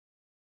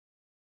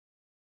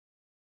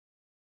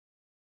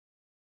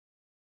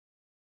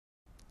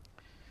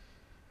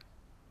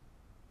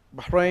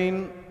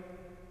Bahrain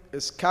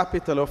is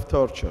capital of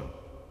torture.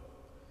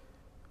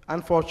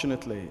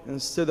 Unfortunately,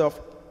 instead of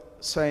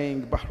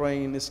saying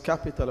Bahrain is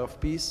capital of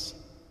peace,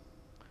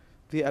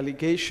 the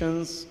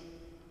allegations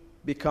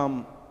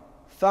become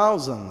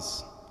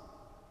thousands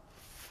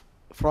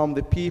from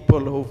the people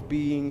who've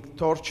been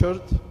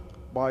tortured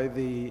by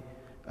the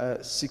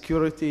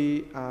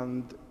security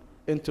and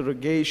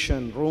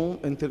interrogations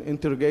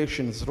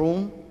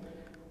room.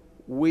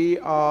 We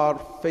are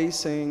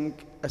facing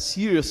a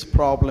serious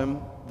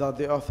problem that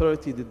the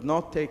authority did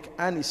not take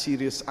any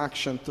serious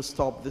action to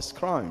stop these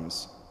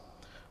crimes.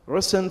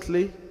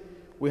 Recently,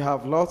 we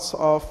have lots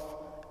of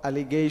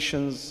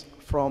allegations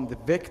from the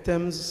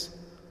victims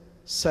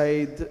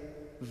said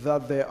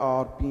that they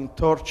are being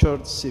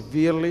tortured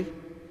severely,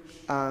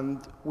 and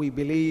we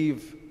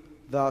believe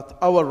that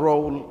our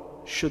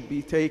role should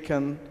be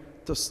taken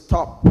to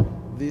stop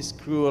these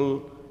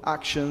cruel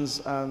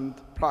actions and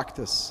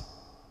practice.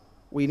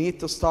 We need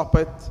to stop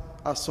it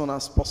as soon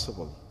as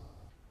possible.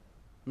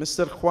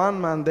 Mr. Juan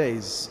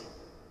Mendez,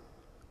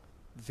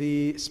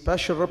 the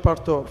Special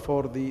Rapporteur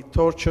for the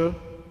torture,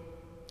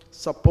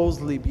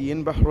 supposedly be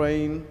in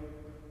Bahrain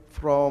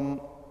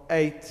from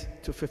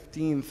 8th to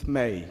 15th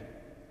May.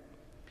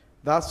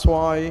 That's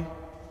why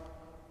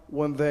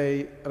when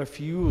they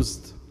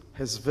refused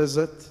his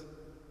visit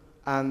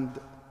and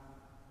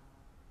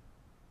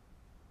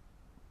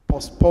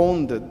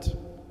postponed it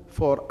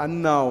for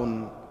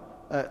unknown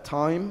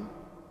time,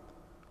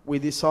 we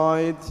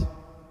decide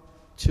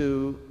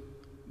to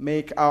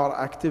make our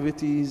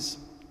activities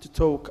to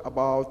talk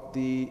about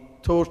the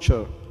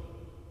torture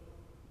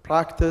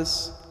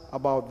practice,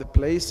 about the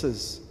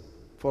places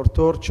for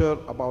torture,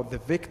 about the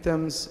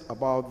victims,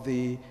 about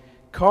the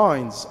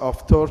kinds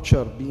of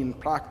torture being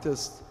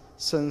practiced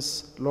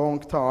since long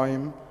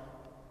time.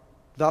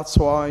 That's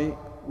why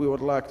we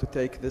would like to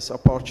take this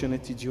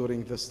opportunity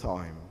during this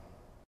time.